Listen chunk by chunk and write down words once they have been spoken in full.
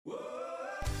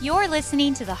You're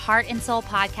listening to the Heart and Soul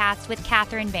Podcast with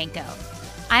Catherine Banco.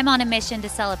 I'm on a mission to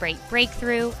celebrate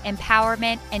breakthrough,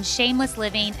 empowerment, and shameless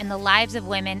living in the lives of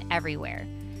women everywhere.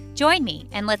 Join me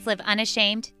and let's live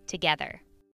unashamed together.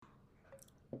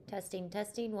 Testing,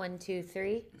 1, 2,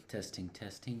 3. Testing,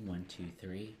 1, 2,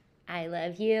 3. I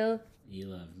love you. You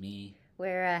love me.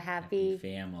 We're a happy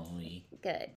family.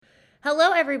 Good.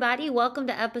 Hello, everybody. Welcome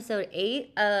to episode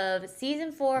 8 of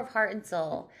season 4 of Heart and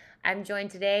Soul. I'm joined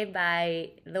today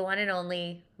by the one and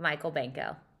only Michael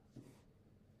Banco.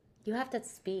 You have to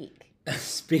speak.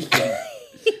 Speaking.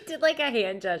 You did like a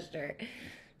hand gesture.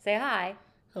 Say hi.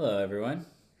 Hello, everyone.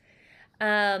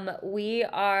 We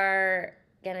are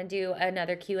going to do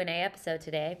another Q&A episode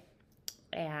today.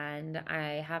 And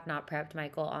I have not prepped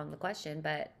Michael on the question,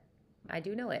 but I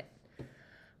do know it.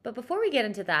 But before we get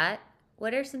into that,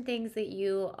 what are some things that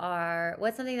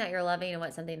what's something that you're loving and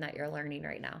what's something that you're learning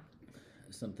right now?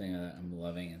 Something that I'm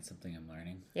loving and something I'm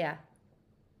learning. Yeah.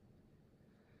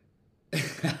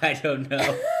 I don't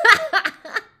know.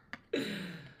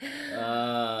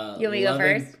 You want me to go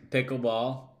first?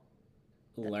 Pickleball.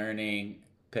 Learning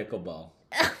pickleball.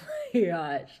 Oh my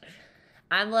gosh.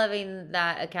 I'm loving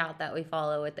that account that we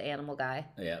follow with the animal guy.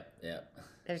 Yep.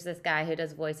 There's this guy who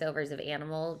does voiceovers of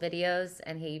animal videos,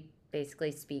 and he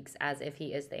basically speaks as if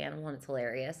he is the animal, and it's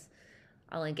hilarious.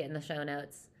 I'll link it in the show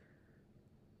notes.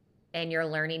 And you're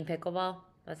learning pickleball?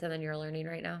 That's something you're learning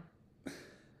right now?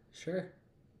 Sure.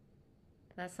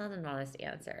 That's not an honest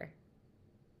answer.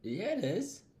 Yeah, it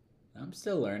is. I'm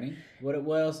still learning. What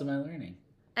else am I learning?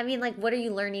 I mean, like, what are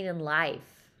you learning in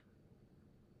life?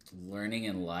 Learning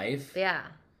in life? Yeah.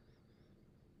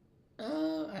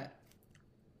 I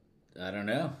don't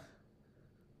know.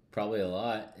 Probably a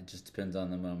lot. It just depends on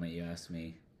the moment you ask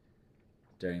me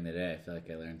during the day. I feel like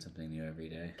I learn something new every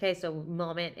day. Okay, so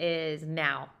moment is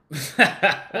now.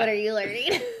 What are you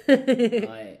learning?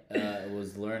 I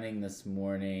was learning this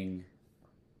morning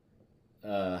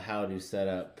how to set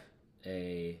up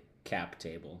a cap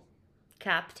table.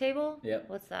 Cap table? Yep.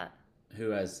 What's that? Who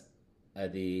has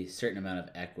the certain amount of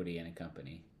equity in a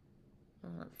company.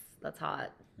 Oh, that's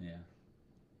hot. Yeah.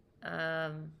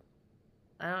 I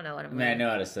don't know what I'm I mean, I know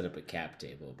how to set up a cap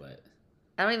table, but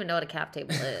I don't even know what a cap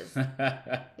table is.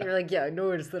 You're like, yeah, I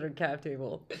know how to set a cap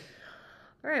table.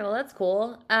 All right, well, that's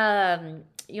cool.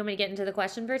 You want me to get into the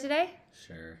question for today?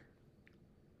 Sure.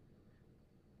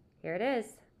 Here it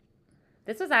is.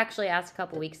 This was actually asked a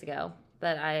couple weeks ago,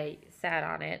 but I sat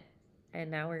on it,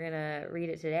 and now we're going to read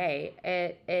it today.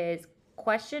 It is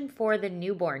question for the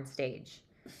newborn stage.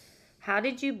 How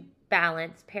did you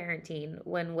balance parenting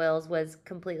when Wills was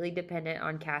completely dependent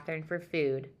on Catherine for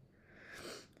food?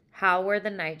 How were the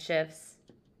night shifts,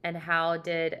 and how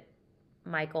did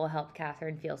Michael help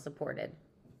Catherine feel supported?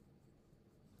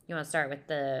 You want to start with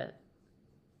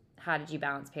how did you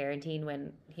balance parenting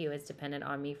when he was dependent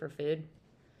on me for food?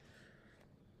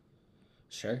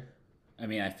 Sure. I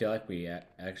mean, I feel like we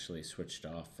actually switched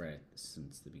off right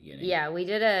since the beginning. Yeah, in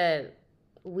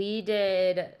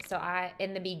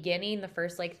the beginning, the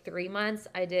first 3 months,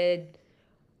 I did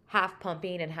half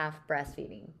pumping and half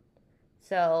breastfeeding.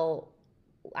 So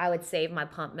I would save my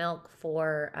pump milk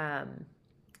for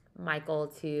Michael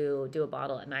to do a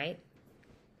bottle at night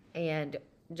and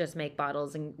just make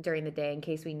bottles during the day in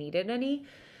case we needed any.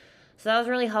 So that was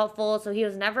really helpful. So he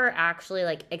was never actually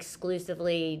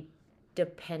exclusively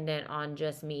dependent on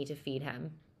just me to feed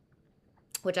him,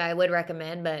 which I would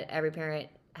recommend, but every parent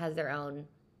has their own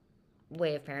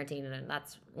way of parenting, and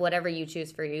that's whatever you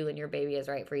choose for you and your baby is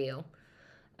right for you.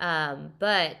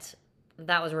 But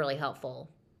that was really helpful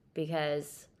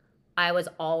because I was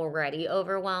already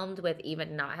overwhelmed with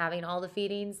even not having all the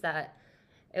feedings that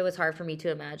it was hard for me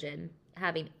to imagine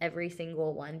having every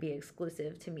single one be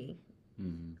exclusive to me.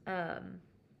 Mm-hmm.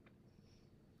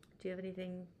 Do you have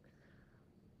anything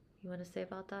you want to say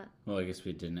about that? Well, I guess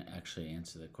we didn't actually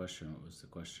answer the question. What was the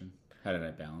question? How did I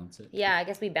balance it? Yeah, I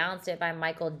guess we balanced it by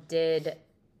Michael did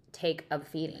take a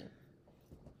feeding.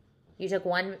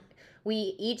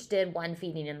 We each did one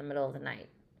feeding in the middle of the night.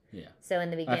 Yeah. So in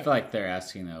the beginning. I feel like they're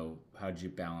asking, though, how'd you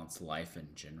balance life in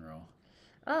general?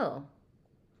 Oh.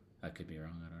 I could be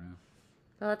wrong. I don't know.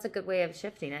 Well, that's a good way of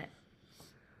shifting it.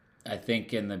 I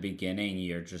think in the beginning,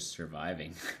 you're just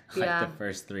surviving. Yeah. The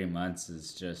first 3 months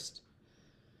is just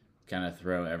kind of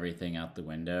throw everything out the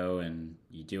window and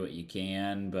you do what you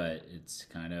can, but it's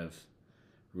kind of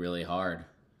really hard.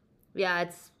 Yeah,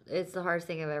 it's the hardest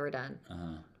thing I've ever done.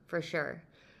 For sure.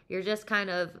 You're just kind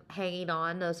of hanging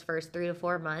on those first 3 to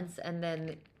 4 months, and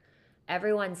then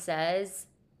everyone says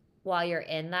while you're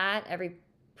in that, every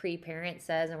pre-parent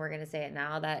says, and we're going to say it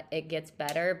now, that it gets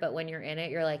better, but when you're in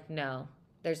it, you're like, no,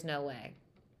 there's no way.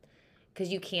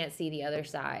 because you can't see the other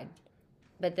side.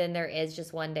 But then there is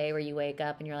just one day where you wake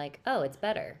up and you're like, oh, it's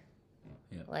better.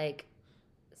 Yep. Like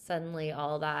suddenly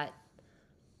all that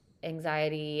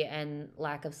anxiety and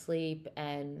lack of sleep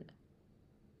and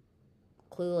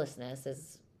cluelessness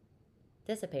is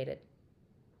dissipated.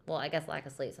 Well, I guess lack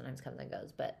of sleep sometimes comes and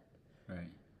goes, but Right.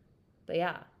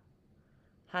 yeah.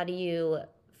 How do you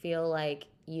feel like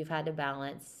you've had to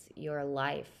balance your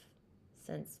life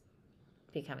since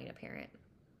becoming a parent?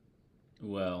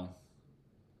 Well,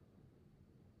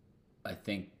 I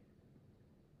think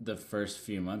the first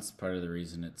few months, part of the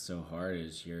reason it's so hard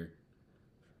is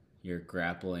you're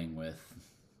grappling with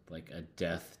like a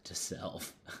death to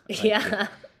self. Like, Yeah.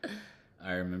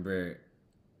 I remember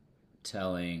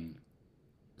telling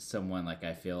someone, like,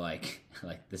 I feel like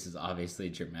like this is obviously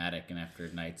dramatic and after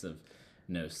nights of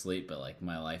no sleep, but like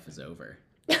my life is over.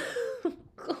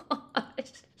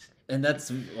 Gosh. And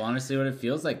that's honestly what it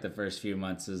feels like the first few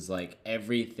months is like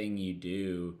everything you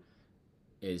do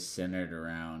is centered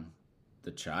around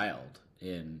the child,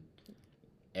 and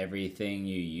everything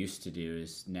you used to do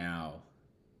is now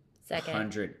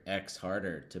Second. 100x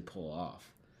harder to pull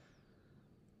off.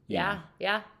 Yeah.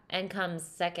 And comes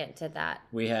second to that.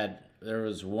 There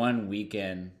was one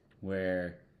weekend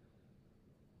where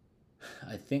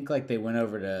I think like they went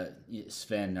over to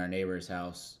Sven, our neighbor's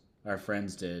house. Our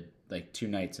friends did like 2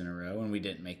 nights in a row, and we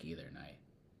didn't make either night.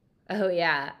 Oh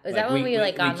yeah. Was that when we got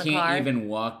in the car? We can't even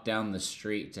walk down the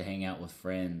street to hang out with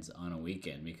friends on a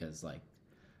weekend because like,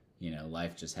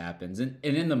 life just happens. And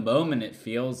in the moment it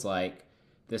feels like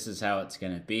this is how it's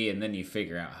going to be, and then you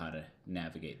figure out how to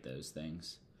navigate those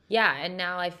things. Yeah, and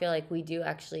now I feel like we do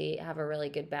actually have a really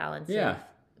good balance of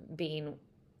being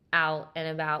out and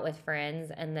about with friends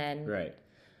and then Right.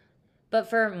 But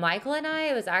for Michael and I,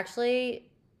 it was actually,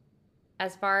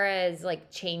 as far as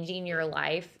like changing your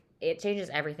life, it changes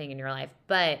everything in your life.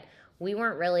 But we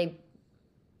weren't really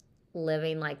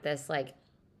living like this, like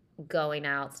going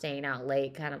out, staying out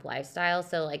late kind of lifestyle.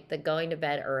 So like the going to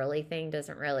bed early thing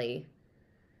doesn't really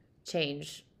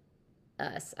change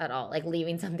us at all. Like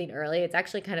leaving something early, it's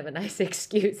actually kind of a nice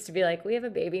excuse to be like, we have a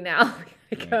baby now.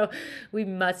 We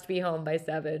must be home by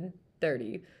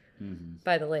 7:30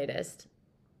 by the latest.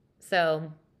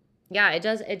 So yeah, it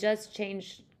does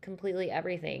change completely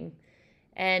everything.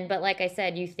 But like I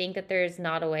said, you think that there's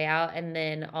not a way out, and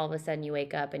then all of a sudden you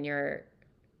wake up and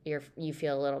you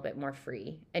feel a little bit more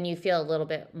free, and you feel a little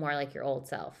bit more like your old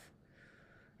self.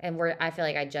 And I feel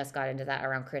like I just got into that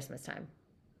around Christmas time.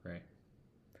 Right.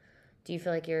 Do you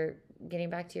feel like you're getting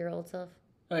back to your old self?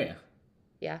 Oh yeah.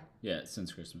 Yeah. Yeah,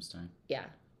 since Christmas time. Yeah.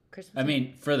 Christmas I time?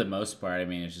 mean, for the most part,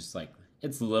 it's just like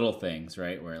it's little things,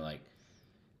 right? Where like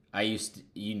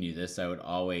you knew this, I would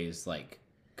always like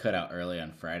cut out early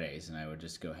on Fridays and I would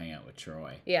just go hang out with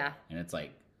Troy. Yeah. And it's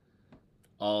like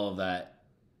all of that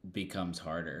becomes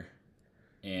harder.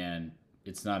 And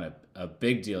it's not a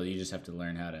big deal. You just have to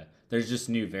learn how to there's just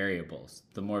new variables.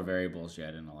 The more variables you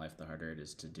add in a life, the harder it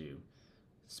is to do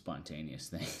spontaneous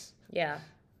things. Yeah.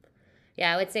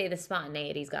 Yeah, I would say the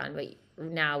spontaneity's gone, but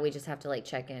now we just have to like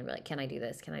check in and be like, can I do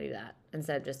this? Can I do that?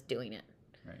 Instead of just doing it.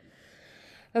 Right.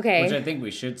 Okay. Which I think we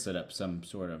should set up some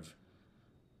sort of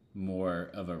more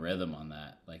of a rhythm on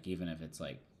that. Like even if it's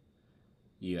like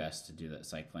you asked to do that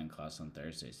cycling class on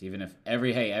Thursdays. Even if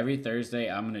every Thursday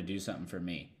I'm gonna do something for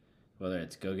me. Whether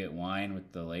it's go get wine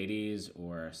with the ladies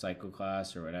or a cycle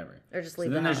class or whatever. Or just leave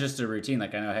so then the there's house. just a routine.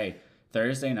 Like I know, hey,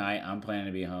 Thursday night I'm planning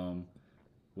to be home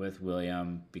with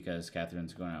William because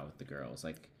Catherine's going out with the girls.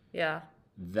 Like yeah.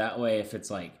 That way if it's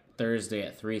like Thursday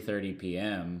at 3:30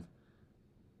 p.m.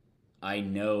 I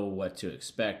know what to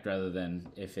expect rather than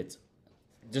if it's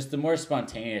just the more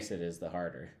spontaneous it is, the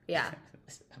harder. Yeah.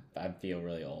 I feel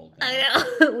really old now.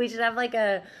 I know. We should have like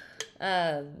a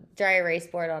dry erase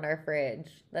board on our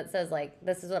fridge that says like,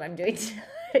 this is what I'm doing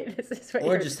tonight. This is what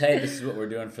Or just, hey, this is what we're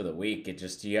doing for the week. It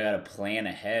just, you gotta plan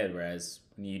ahead, whereas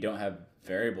when you don't have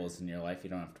variables in your life, you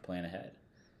don't have to plan ahead.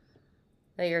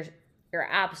 No, you're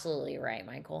absolutely right,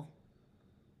 Michael.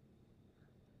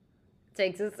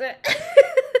 Takes us in.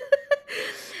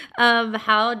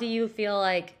 How do you feel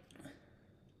like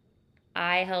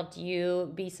I helped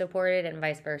you be supported and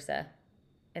vice versa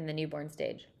in the newborn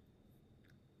stage?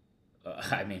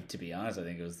 To be honest, I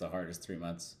think it was the hardest 3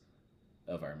 months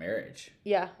of our marriage.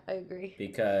 Yeah, I agree.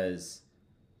 Because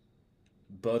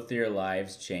both your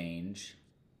lives change.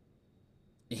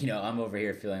 I'm over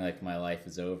here feeling like my life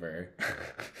is over.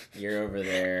 You're over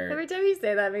there. Every time you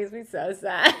say that, it makes me so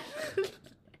sad.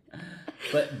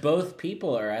 But both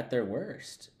people are at their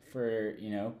worst. For,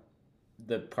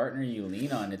 the partner you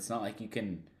lean on, it's not like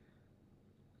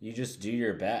you just do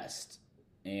your best.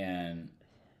 And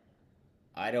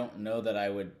I don't know that I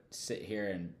would sit here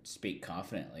and speak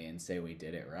confidently and say we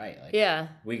did it right. Like, Yeah.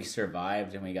 we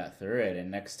survived and we got through it, and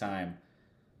next time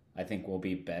I think we'll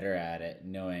be better at it,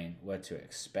 knowing what to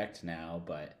expect now.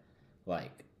 But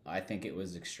like, I think it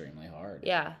was extremely hard.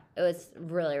 Yeah. It was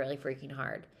really, really freaking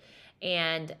hard.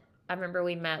 And I remember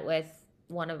we met with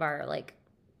one of our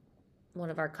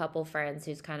couple friends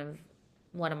who's kind of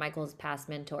one of Michael's past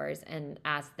mentors, and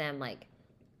asked them, like,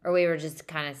 or we were just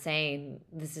kind of saying,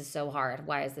 this is so hard.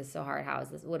 Why is this so hard? How is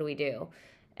this? What do we do?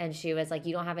 And she was like,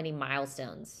 you don't have any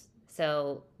milestones.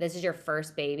 So this is your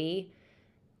first baby,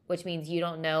 which means you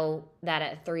don't know that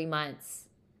at 3 months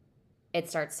it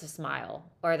starts to smile,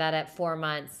 or that at 4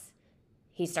 months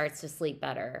he starts to sleep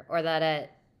better, or that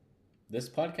at This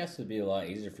podcast would be a lot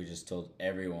easier if we just told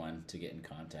everyone to get in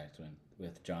contact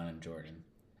with John and Jordan.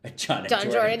 John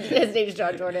Jordan. His name's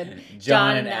John Jordan.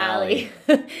 John and Allie.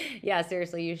 Yeah,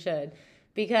 seriously, you should.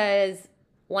 Because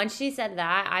once she said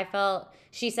that,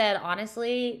 she said,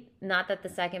 honestly, not that the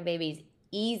second baby's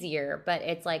easier, but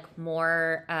it's like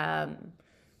more,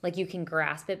 like you can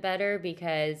grasp it better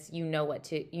because you know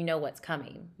what's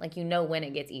coming. Like, you know when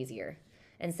it gets easier.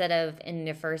 Instead of in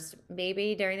the first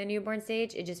baby during the newborn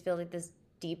stage, it just feels like this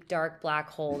deep, dark, black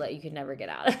hole that you could never get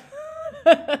out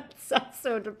of. Sounds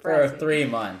so depressing. For 3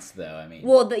 months, though, I mean.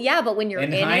 Well, yeah, but when you're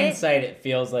in hindsight, it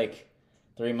feels like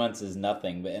 3 months is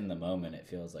nothing, but in the moment, it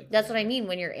feels like. That's what I mean.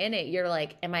 When you're in it, you're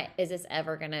like, is this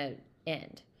ever gonna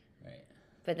end? Right.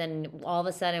 But then all of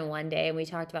a sudden, one day, and we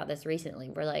talked about this recently,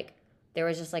 we're like, there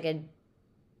was just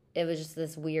it was just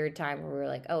this weird time where we were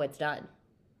like, oh, it's done.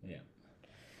 Yeah.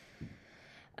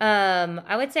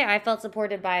 I would say I felt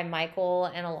supported by Michael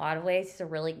in a lot of ways.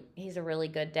 He's a really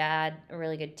good dad, a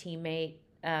really good teammate.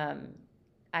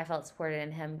 I felt supported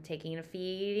in him taking a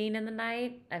feeding in the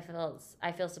night. I feel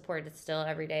supported still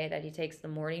every day that he takes the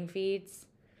morning feeds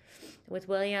with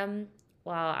William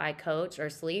while I coach or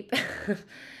sleep.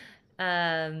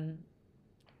 And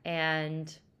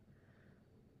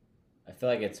I feel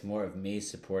like it's more of me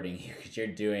supporting you because you're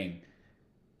doing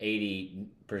 80%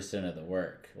 of the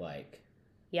work. Like,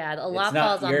 yeah, a lot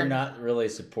falls on You're not really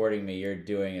supporting me. You're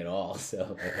doing it all.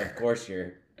 So, like, of course,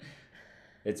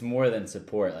 it's more than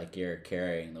support. Like, you're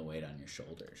carrying the weight on your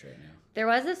shoulders right now. There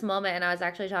was this moment, and I was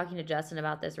actually talking to Justin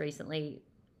about this recently,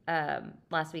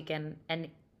 last weekend, and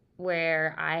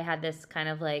where I had this kind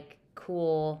of like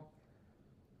cool,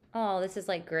 oh, this is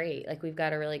like great. Like, we've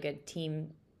got a really good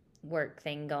team work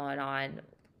thing going on.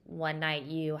 One night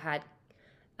you had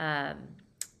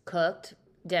cooked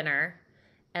dinner,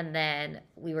 and then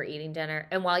we were eating dinner.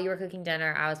 And while you were cooking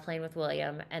dinner, I was playing with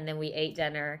William, and then we ate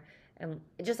dinner. And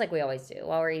just like we always do,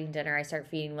 while we're eating dinner, I start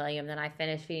feeding William. Then I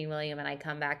finish feeding William, and I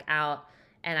come back out,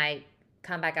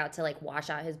 to like wash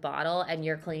out his bottle, and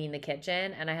you're cleaning the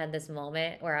kitchen. And I had this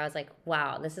moment where I was like,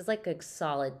 wow, this is like a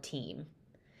solid team.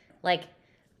 Like,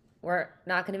 we're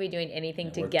not going to be doing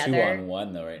anything together. We're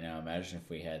 2-on-1 though right now. Imagine if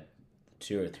we had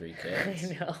 2 or 3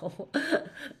 kids. I know.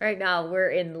 Right now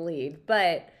we're in the lead,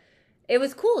 but it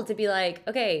was cool to be like,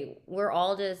 okay, we're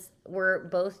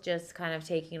both just kind of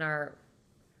taking our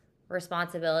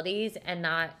responsibilities and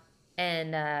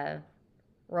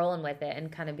rolling with it,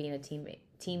 and kind of being a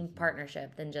team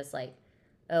partnership than just like,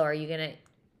 oh, are you gonna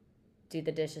do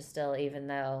the dishes still even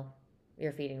though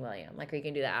you're feeding William? Like, are you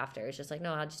gonna do that after? It's just like,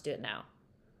 no, I'll just do it now.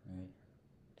 Right.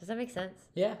 Does that make sense?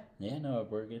 Yeah. Yeah, no,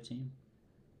 we're a good team.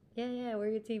 Yeah, we're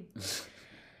a good team.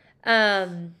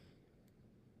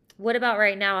 What about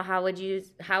right now? How would you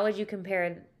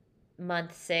compare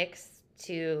month 6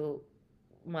 to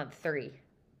month 3?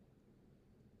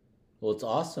 Well, it's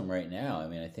awesome right now. I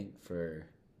mean, I think for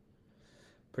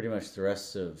pretty much the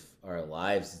rest of our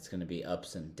lives, it's going to be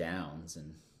ups and downs.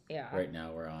 And yeah, right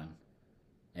now we're on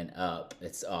an up.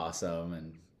 It's awesome,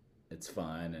 and it's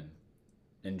fun and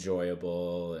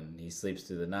enjoyable, and he sleeps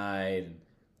through the night. And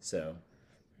so,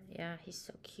 yeah, he's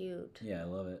so cute. Yeah, I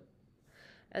love it.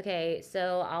 Okay,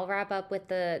 so I'll wrap up with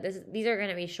these are going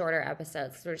to be shorter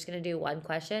episodes because we're just going to do one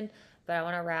question, but I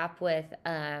want to wrap with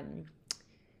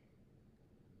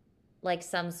like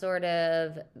some sort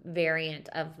of variant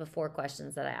of the 4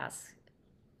 questions that I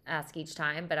ask each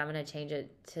time, but I'm going to change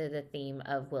it to the theme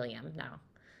of William now.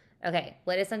 Okay,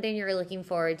 what is something you're looking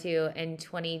forward to in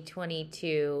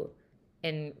 2022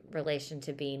 in relation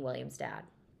to being William's dad?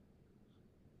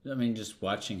 I mean, just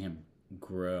watching him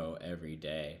grow every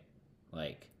day.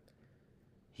 Like,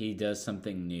 he does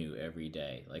something new every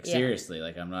day. Like, seriously,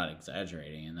 like, I'm not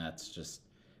exaggerating. And that's just,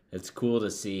 it's cool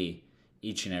to see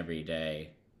each and every day,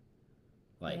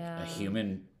 like, a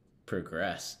human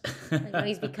progress. Like, when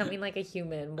he's becoming like a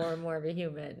human, more and more of a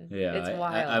human. Yeah, it's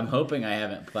wild. I'm hoping I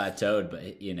haven't plateaued,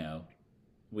 but, you know,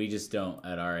 we just don't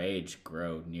at our age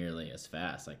grow nearly as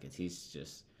fast. Like he's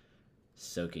just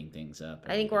soaking things up.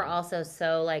 I think we're also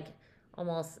so like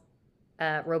almost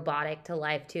robotic to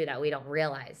life too that we don't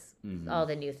realize all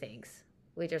the new things.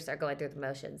 We just are going through the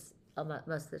motions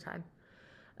most of the time.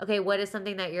 Okay, what is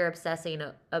something that you're obsessing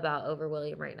about over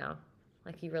William right now?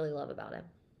 Like you really love about him?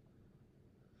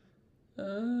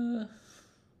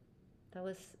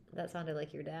 That sounded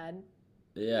like your dad.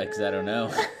 Yeah, because I don't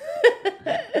know.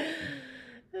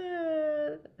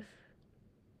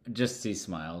 Just he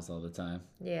smiles all the time.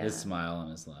 Yeah. His smile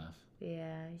and his laugh.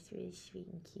 Yeah, he's really sweet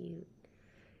and cute.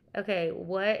 Okay,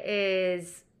 what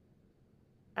is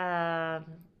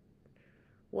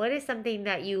something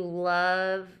that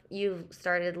you've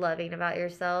started loving about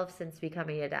yourself since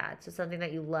becoming a dad? So something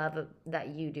that you love that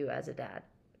you do as a dad.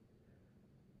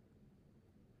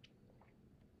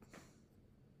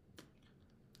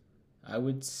 I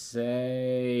would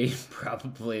say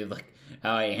probably like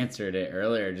how I answered it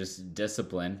earlier, just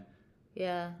discipline.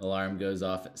 Yeah. Alarm goes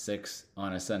off at 6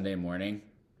 on a Sunday morning,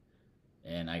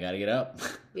 and I got to get up.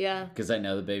 Yeah. Because I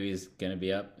know the baby's going to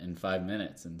be up in 5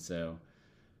 minutes. And so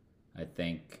I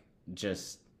think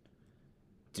just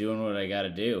doing what I got to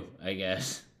do, I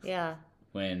guess. Yeah.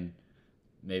 When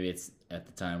maybe it's at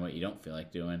the time what you don't feel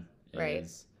like doing. Right.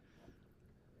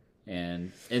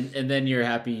 And then you're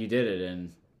happy you did it.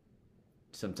 And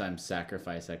sometimes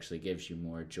sacrifice actually gives you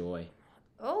more joy.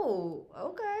 Oh,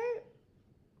 okay.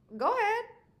 Go ahead.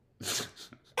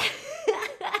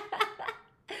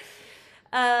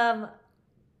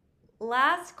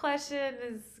 Last question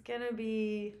is gonna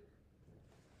be,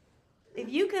 if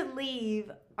you could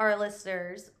leave our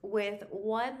listeners with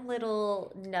one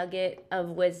little nugget of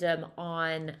wisdom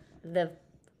on the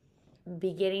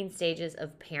beginning stages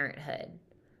of parenthood,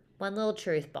 one little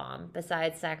truth bomb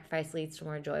besides sacrifice leads to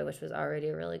more joy, which was already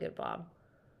a really good bomb,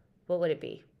 what would it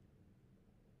be?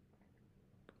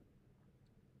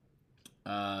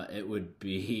 It would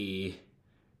be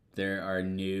there are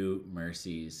new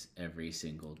mercies every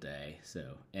single day.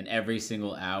 So, and every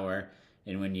single hour,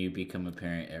 and when you become a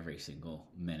parent, every single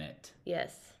minute.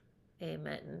 Yes.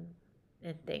 Amen.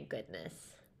 And thank goodness.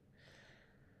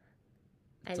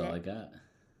 That's all I got.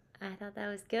 I thought that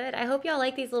was good. I hope y'all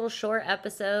like these little short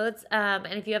episodes.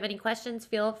 And if you have any questions,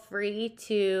 feel free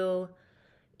to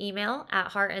email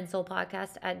at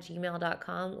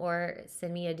heartandsoulpodcast@gmail.com or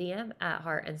send me a DM at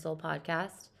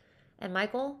heartandsoulpodcast. And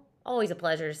Michael, always a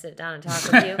pleasure to sit down and talk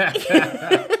with you.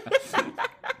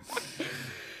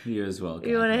 You as well.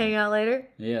 You want to hang out later?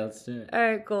 Yeah, let's do it. All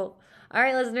right, cool. All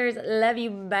right, listeners, love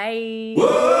you. Bye.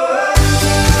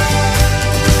 Whoa!